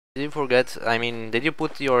Did you forget? I mean, did you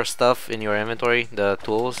put your stuff in your inventory, the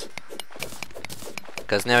tools?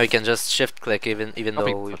 Because now you can just shift click even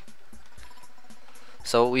though.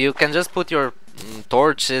 So you can just put your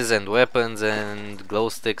torches and weapons and glow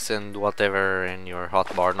sticks and whatever in your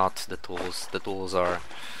hotbar, not the tools. The tools are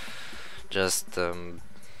just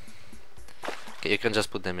you can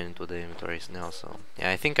just put them into the inventories now. So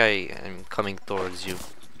yeah, I think I am coming towards you,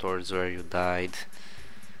 towards where you died.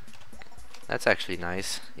 That's actually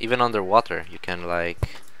nice. Even underwater, you can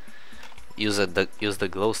like use the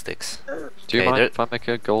glow sticks. Do you mind if I make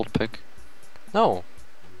a gold pick? No.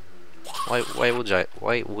 Why would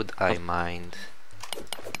I mind?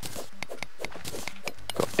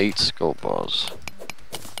 Got 8 skull bars.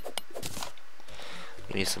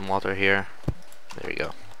 Give me some water here. There you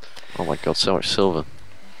go. Oh my god, so much silver.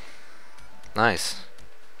 Nice.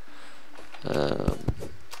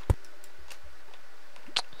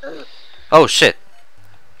 Oh shit.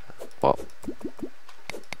 What?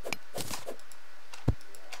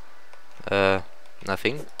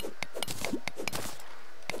 Nothing.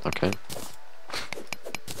 Okay.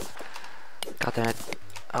 God damn it.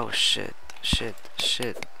 Oh shit.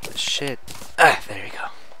 Ah, there you go.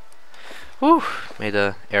 Whew. Made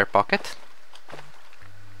a air pocket.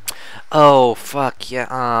 Oh fuck yeah.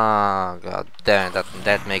 Ah, god damn,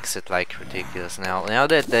 that makes it like ridiculous now. Now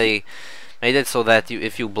that they made it so that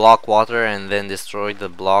if you block water and then destroy the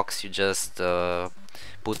blocks you just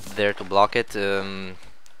put there to block it, and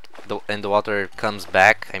the water comes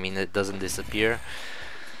back. I mean, it doesn't disappear.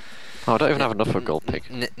 Oh, I don't even have enough for a gold pick.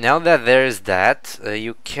 Now that there's that,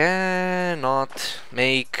 you cannot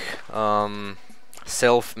make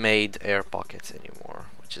self-made air pockets anymore,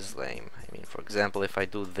 which is lame. I mean, for example, if I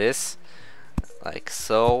do this, like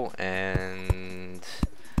so, and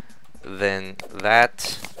then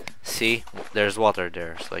that, see, there's water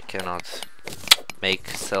there, so I cannot make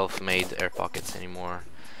self-made air pockets anymore.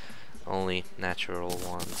 Only natural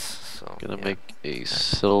ones. So Gonna yeah. make a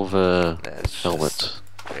silver helmet.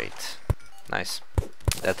 Great, nice.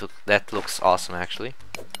 That looks awesome actually.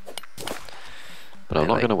 But I'm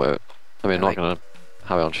not gonna wear it. I mean, I'm not gonna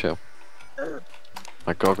have it on show.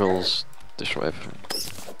 My goggles destroy everything.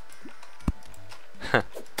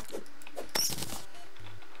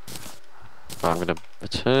 I'm gonna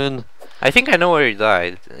return. I think I know where he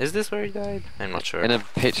died. Is this where he died? I'm not sure. In a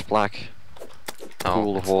pitch black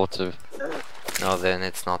pool of water. No, then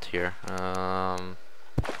it's not here.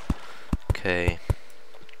 Okay.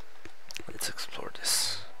 Let's explore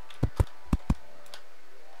this.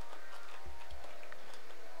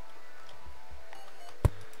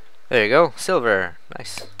 There you go, silver.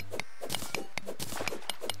 Nice.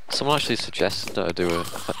 Someone actually suggested that I do a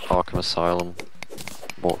Arkham Asylum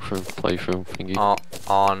walkthrough, playthrough thingy.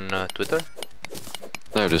 On Twitter?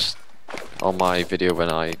 No, just on my video when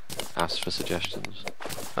I asked for suggestions.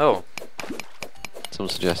 Oh. Someone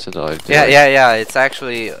suggested that I do yeah, it's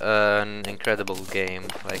actually an incredible game,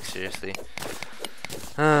 like seriously.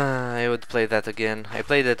 I would play that again. I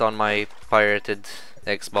played it on my pirated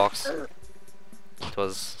Xbox. It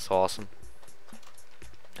was so awesome.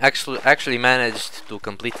 Actually managed to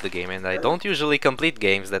complete the game, and I don't usually complete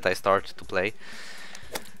games that I start to play.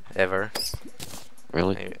 Ever.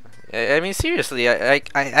 Really? I mean, seriously, I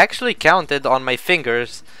actually counted on my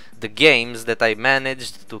fingers the games that I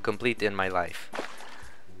managed to complete in my life.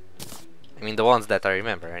 I mean, the ones that I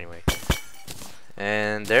remember, anyway.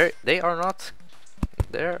 And they are not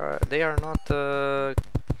a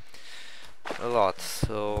lot.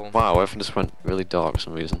 So wow, everything just went really dark for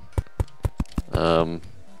some reason. Okay,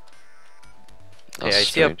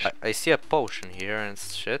 I see a potion here and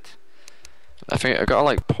shit. I think I got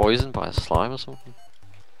like poisoned by a slime or something.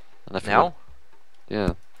 And Now?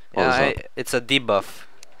 Yeah. Yeah, it's a debuff,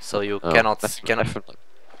 so you cannot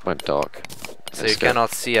went dark. So you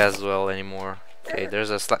cannot see as well anymore. Okay, there's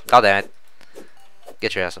a God damn it!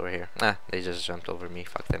 Get your ass over here. Nah, they just jumped over me.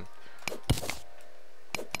 Fuck them.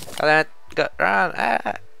 God damn it! Run!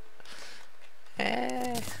 Ah!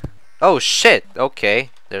 Oh shit!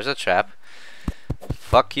 Okay, there's a trap.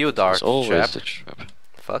 Fuck you, dart trap.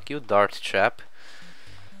 Fuck you, dart trap.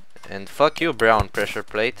 And fuck you, brown pressure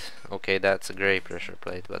plate. Okay, that's a grey pressure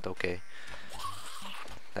plate, but okay.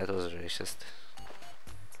 That was racist.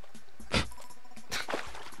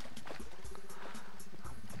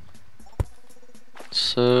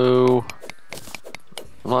 So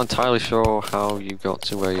I'm not entirely sure how you got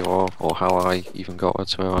to where you are, or how I even got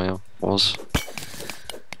to where I was.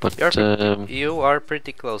 But you are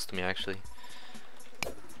pretty close to me, actually.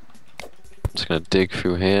 I'm just gonna dig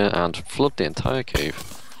through here and flood the entire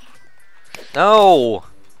cave. No!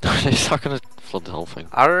 It's not gonna flood the whole thing.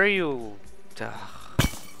 Are you?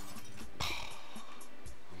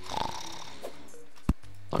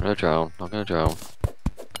 Not gonna drown. Not gonna drown.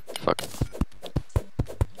 Fuck.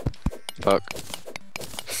 Fuck.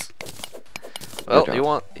 Well,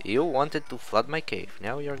 drown. you wanted to flood my cave.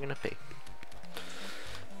 Now you're gonna pay.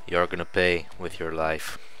 You're gonna pay with your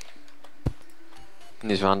life.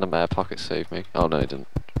 These random air pockets saved me. Oh no, they didn't.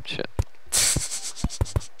 Shit.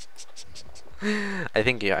 I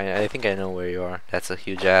think I think I know where you are. That's a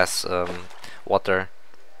huge ass water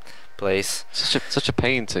place. Such a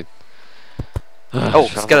pain to. Oh, travel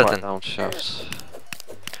skeleton. right down shafts.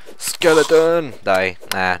 Skeleton! Die.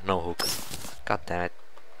 Nah, no hook. God damn it.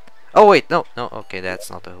 Oh wait, no, no, okay, that's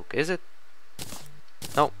not a hook, is it?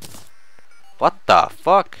 No. What the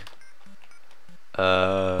fuck?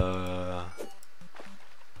 What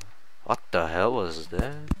the hell was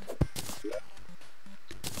that?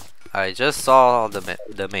 I just saw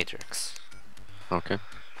the Matrix. Okay.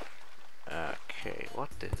 Okay, what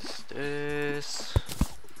is this?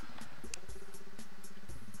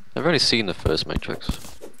 I've only seen the first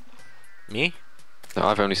Matrix. Me? No,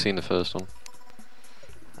 I've only seen the first one.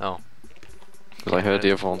 Oh. Because I heard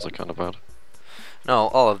the other ones are kind of bad. No,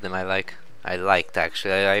 all of them I like. I liked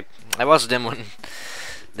actually. I watched them when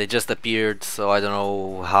they just appeared, so I don't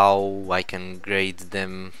know how I can grade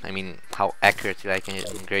them. I mean, how accurately I can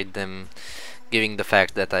grade them, given the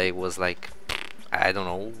fact that I was like, I don't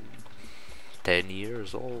know, 10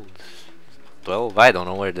 years old, 12. I don't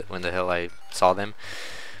know when the hell I saw them.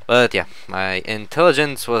 But yeah, my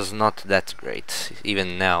intelligence was not that great.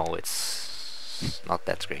 Even now, it's not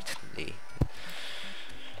that great. The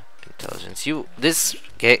intelligence. This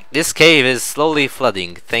cave is slowly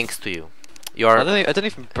flooding thanks to you. I didn't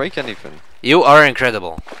even break anything. You are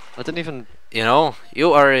incredible. I didn't even. You know,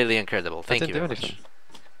 you are really incredible. Thank you I didn't very do much. anything.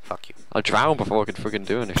 Fuck you. I drowned before I could friggin'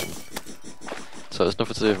 do anything. So it's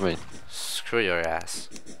nothing to do with me. Screw your ass.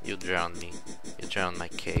 You drowned me. You drowned my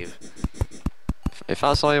cave. If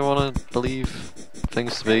that's how you want to believe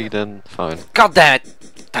things to be, then fine. God damn it!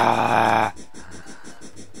 Ah,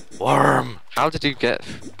 worm. How did you get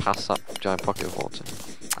past that giant pocket of water?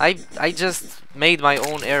 I just made my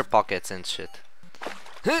own air pockets and shit.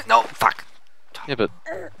 No, fuck. Yeah, but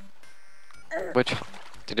which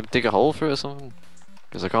did you dig a hole through it or something?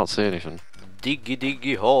 Because I can't see anything. Diggy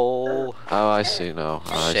diggy hole. Oh, I see now.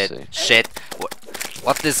 I Shit, see. shit.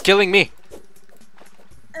 What is killing me?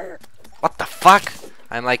 What the fuck?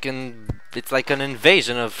 I'm like it's like an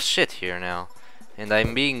invasion of shit here now. And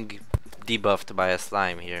I'm being debuffed by a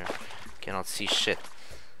slime here. Cannot see shit.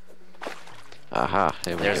 Aha,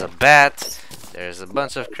 here we There's go. a bat. There's a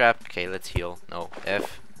bunch of crap. Okay, let's heal. No,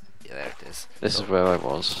 F. Yeah, there it is. This So, is where I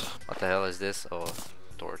was. what the hell is this? Oh,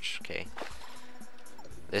 torch. Okay.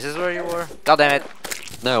 This is where you were? God damn it.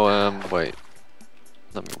 No, wait.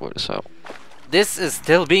 Let me work this out. This is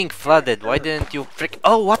still being flooded. Why didn't you frick?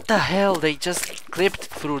 Oh, what the hell? They just clipped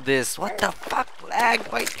through this. What the fuck? Lag?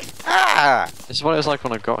 Why? Ah! This is what it was like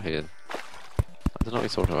when I got here. I don't know what you're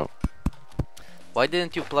talking about. Why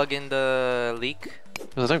didn't you plug in the leak?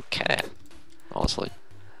 Because I don't care. Honestly.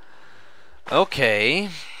 Okay.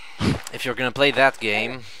 If you're gonna play that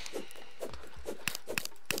game,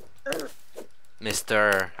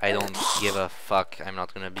 Mr. I don't give a fuck. I'm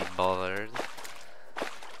not gonna be bothered.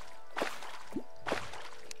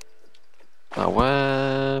 Now,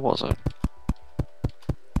 where was I?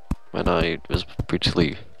 When I was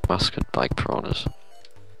brutally massacred by piranhas.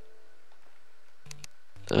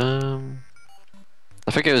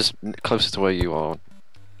 I think it was closer to where you are.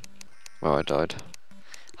 Where I died.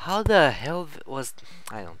 How the hell was...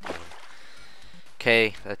 I don't know.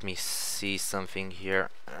 Okay, let me see something here.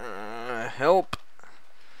 Help!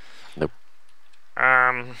 Nope.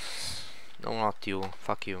 No, not you.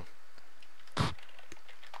 Fuck you.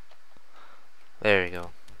 There you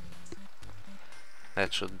go.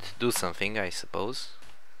 That should do something, I suppose.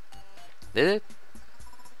 Did it?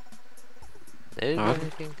 Did it do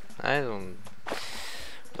anything? I don't...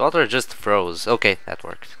 The water just froze. Okay, that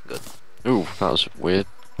worked. Good. Ooh, that was weird.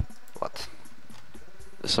 What?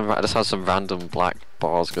 I just had some random black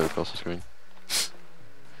bars go across the screen.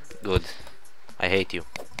 Good. I hate you.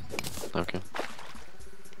 Okay.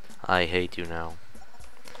 I hate you now.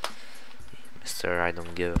 Mister, I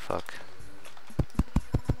don't give a fuck.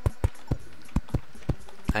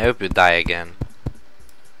 I hope you die again.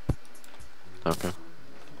 Okay.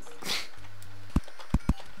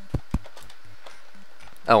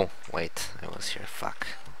 Oh, wait. I was here. Fuck.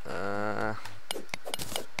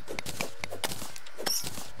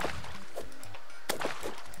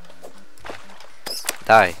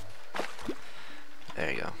 Die.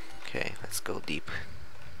 There you go. Okay, let's go deep.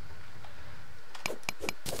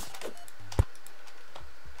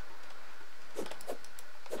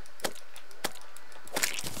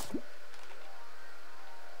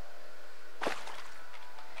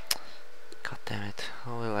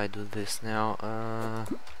 this now.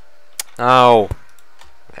 No!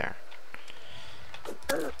 There.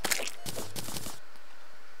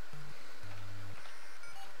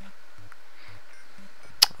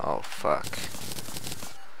 Oh, fuck.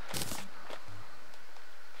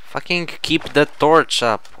 Fucking keep the torch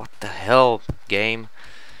up. What the hell, game?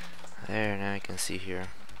 There, now I can see here.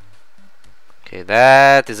 Okay,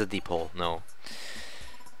 that is a deep hole. No.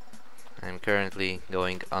 I'm currently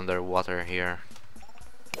going underwater here.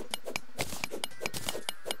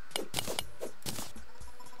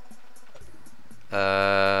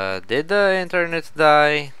 Did the internet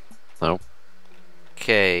die? No.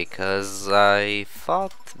 Okay, cause I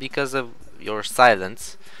thought because of your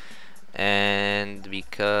silence and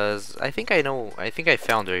because I think I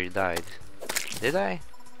found where you died. Did I?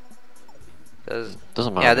 Cause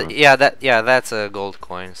Doesn't matter. That's a gold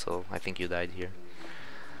coin, so I think you died here.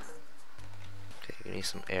 Okay, give me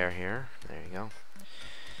some air here. There you go.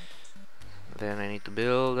 Then I need to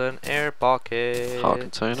build an air pocket. Heart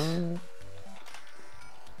container.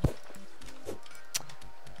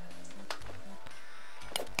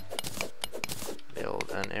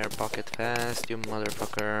 Build an air pocket fast, you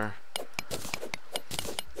motherfucker.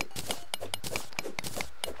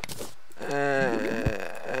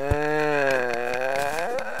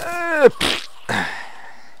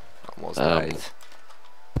 Almost died.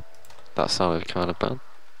 That sounded kind of bad.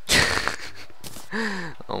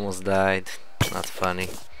 Almost died. Not funny.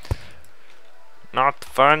 Not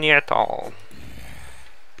funny at all.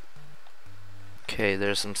 Okay,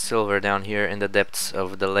 there's some silver down here in the depths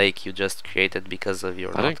of the lake you just created because of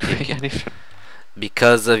your I didn't create anything.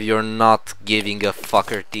 because of your not giving a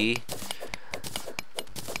fucker tea.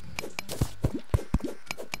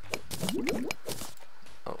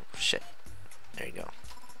 Oh shit. There you go.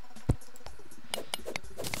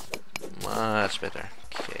 Much better.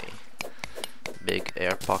 Okay. Big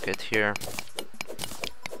air pocket here.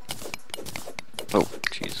 Oh,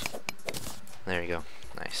 jeez. There you go.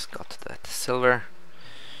 Nice, got that silver.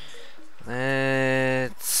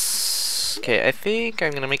 Let's... Okay, I think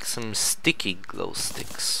I'm gonna make some sticky glow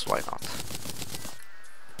sticks. Why not?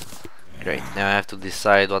 Great, now I have to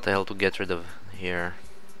decide what the hell to get rid of here.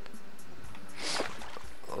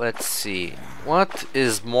 Let's see. What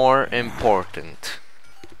is more important?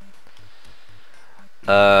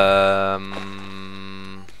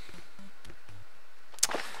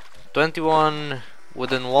 21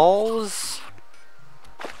 wooden walls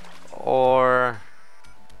or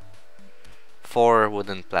 4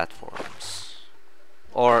 wooden platforms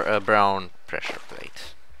or a brown pressure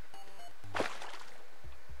plate.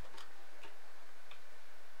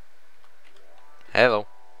 Hello.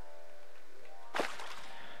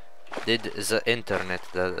 Did the internet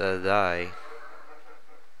die?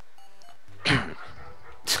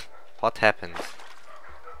 What happened?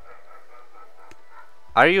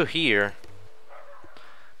 Are you here?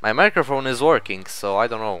 My microphone is working, so I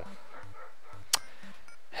don't know.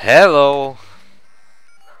 Hello.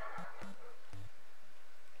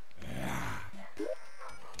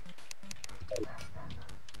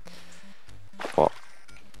 What?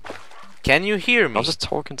 Can you hear me? I was just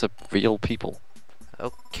talking to real people.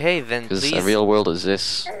 Okay, then Because please. a real world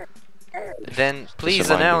exists. Then please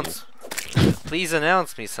announce. Please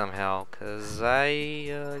announce me somehow, cause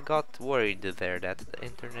I got worried there that the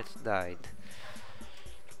internet died.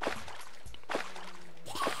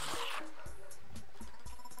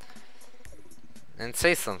 And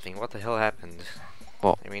say something. What the hell happened?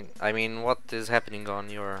 What? I mean, what is happening on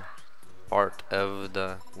your part of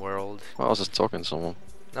the world? Well, I was just talking to someone.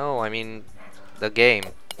 No, I mean, the game.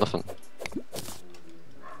 Nothing.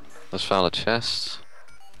 Just found a chest.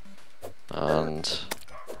 And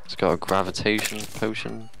it's got a gravitation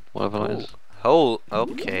potion, whatever that is. Oh,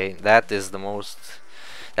 okay. That is the most.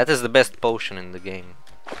 That is the best potion in the game.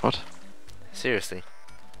 What? Seriously.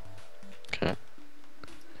 Okay.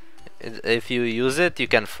 If you use it, you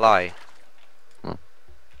can fly. Oh.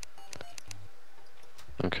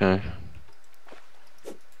 Okay.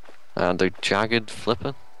 And a jagged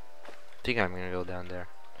flipper? I think I'm gonna go down there.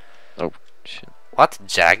 Oh, shit. What?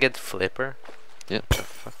 Jagged flipper? Yep. The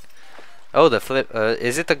fuck? Oh, the flip.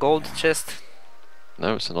 Is it a gold chest?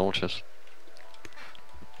 No, it's an old chest.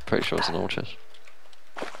 Pretty sure it's an old chest.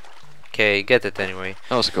 Okay, get it anyway.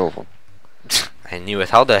 Oh, it's a gold one. I knew it.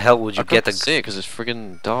 How the hell would you get a? See it because it's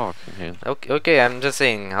friggin' dark in here. Okay, I'm just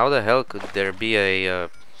saying. How the hell could there be a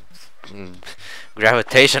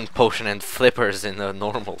gravitation potion and flippers in a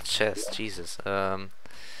normal chest? Jesus.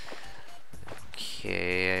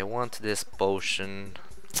 Okay, I want this potion.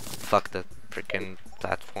 Fuck the freaking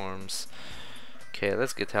platforms. Okay,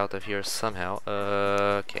 let's get out of here somehow.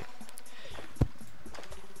 Okay.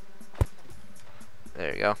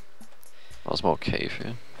 There you go. That was more cave,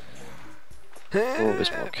 yeah. Oh,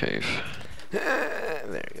 there's more cave.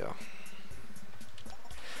 There you go.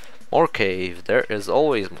 More cave. There is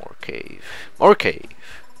always more cave. More cave.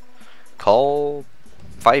 Call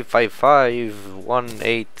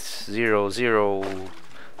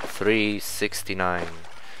 555-1800-369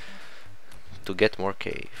 to get more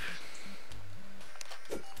cave.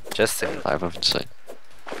 Just saying. I haven't seen.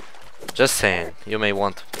 Just saying. You may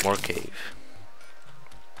want more cave.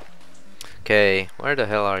 Okay, where the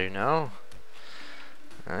hell are you now?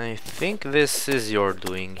 I think this is your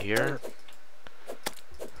doing here.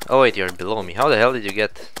 Oh wait, you're below me. How the hell did you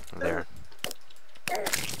get there?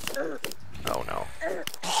 Oh no.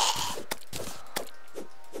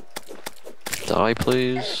 Die,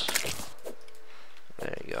 please.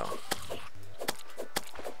 There you go.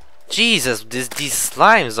 Jesus, these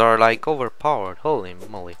slimes are like overpowered. Holy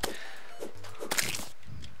moly.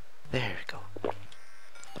 There we go.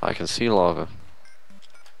 I can see lava.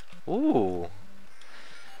 Ooh.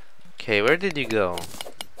 Okay, where did you go?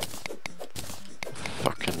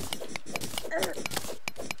 Fucking.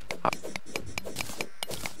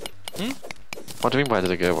 What do you mean, where did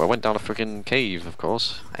I go? I went down a friggin' cave, of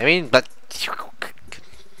course. I mean, but... Okay.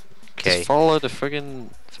 Just follow the friggin'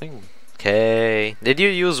 thing. Okay. Did you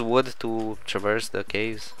use wood to traverse the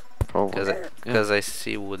caves? Probably. Because I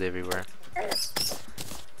see wood everywhere.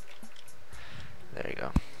 There you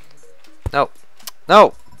go. No!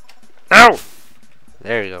 No! No!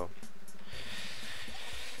 There you go.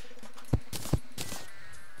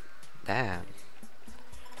 Damn.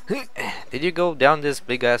 Did you go down this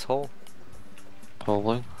big ass hole?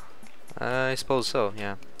 Probably. I suppose so,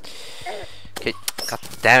 yeah. Okay, god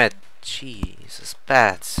damn it. Jesus,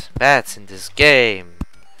 bats. Bats in this game.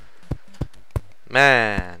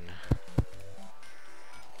 Man.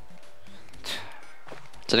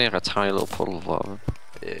 It's only like a tiny little puddle of lava.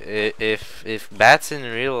 If bats in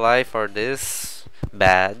real life are this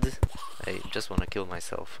bad, I just want to kill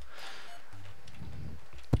myself.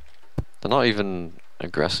 They're not even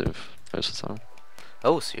aggressive most of the time.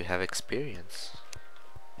 Oh, so you have experience.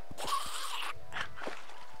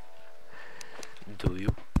 Do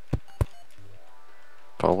you?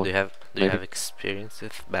 Probably. Do you Maybe. have experience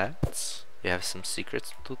with bats? You have some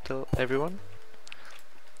secrets to tell everyone?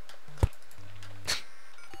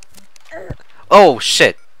 Oh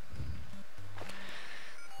shit!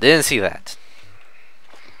 Didn't see that.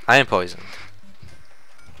 I am poisoned.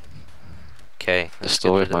 Okay, The let's get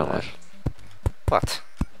story rid of my that. life. What?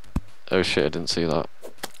 Oh shit, I didn't see that.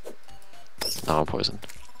 Now I'm poisoned.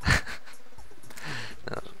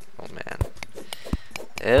 Oh man.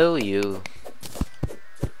 Oh you.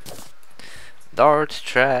 Dart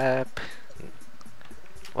trap.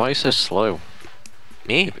 Why are you so slow?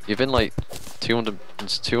 Me? You've been like 200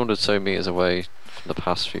 so meters away for the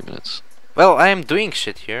past few minutes. Well, I am doing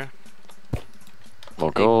shit here.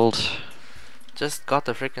 More gold. Just got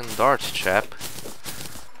a freaking dart trap.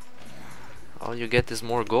 All you get is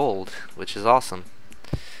more gold, which is awesome.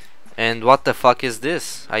 And what the fuck is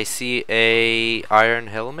this? I see a iron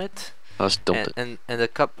helmet. Let's dump it. And a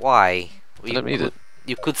cup. Why? I don't need it.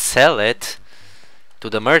 You could sell it to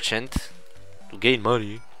the merchant to gain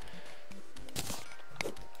money.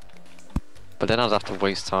 But then I'd have to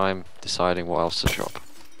waste time deciding what else to shop.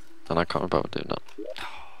 And I can't bother doing that.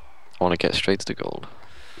 I want to get straight to the gold.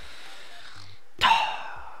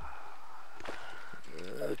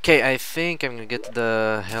 Okay, I think I'm gonna get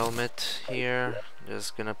the helmet here.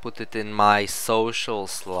 Just gonna put it in my social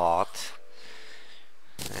slot,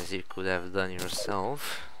 as you could have done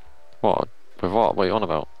yourself. What? With what? What are you on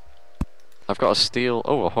about? I've got a steel...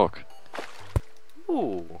 Oh, a hook.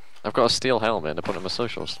 Ooh. I've got a steel helmet and I put it in my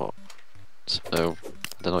social slot. So, I don't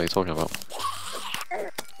know what you're talking about.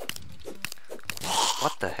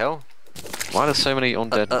 What the hell? Why are there so many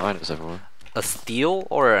undead miners everywhere? A steel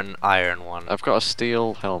or an iron one? I've got a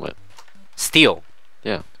steel helmet. Steel.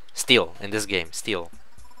 Yeah. Steel in this game. Steel.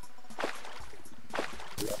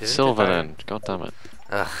 Isn't Silver it iron? then. God damn it.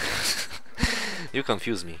 Ugh. You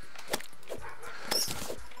confuse me.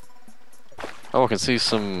 Oh, I can see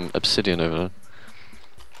some obsidian over there.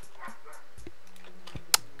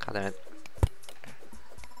 God damn it.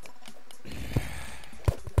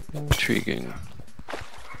 Intriguing.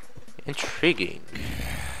 Intriguing.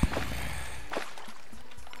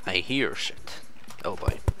 I hear shit. Oh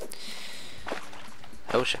boy.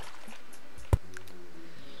 Oh shit.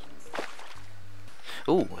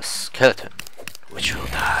 Ooh, a skeleton. Which will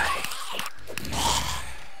die.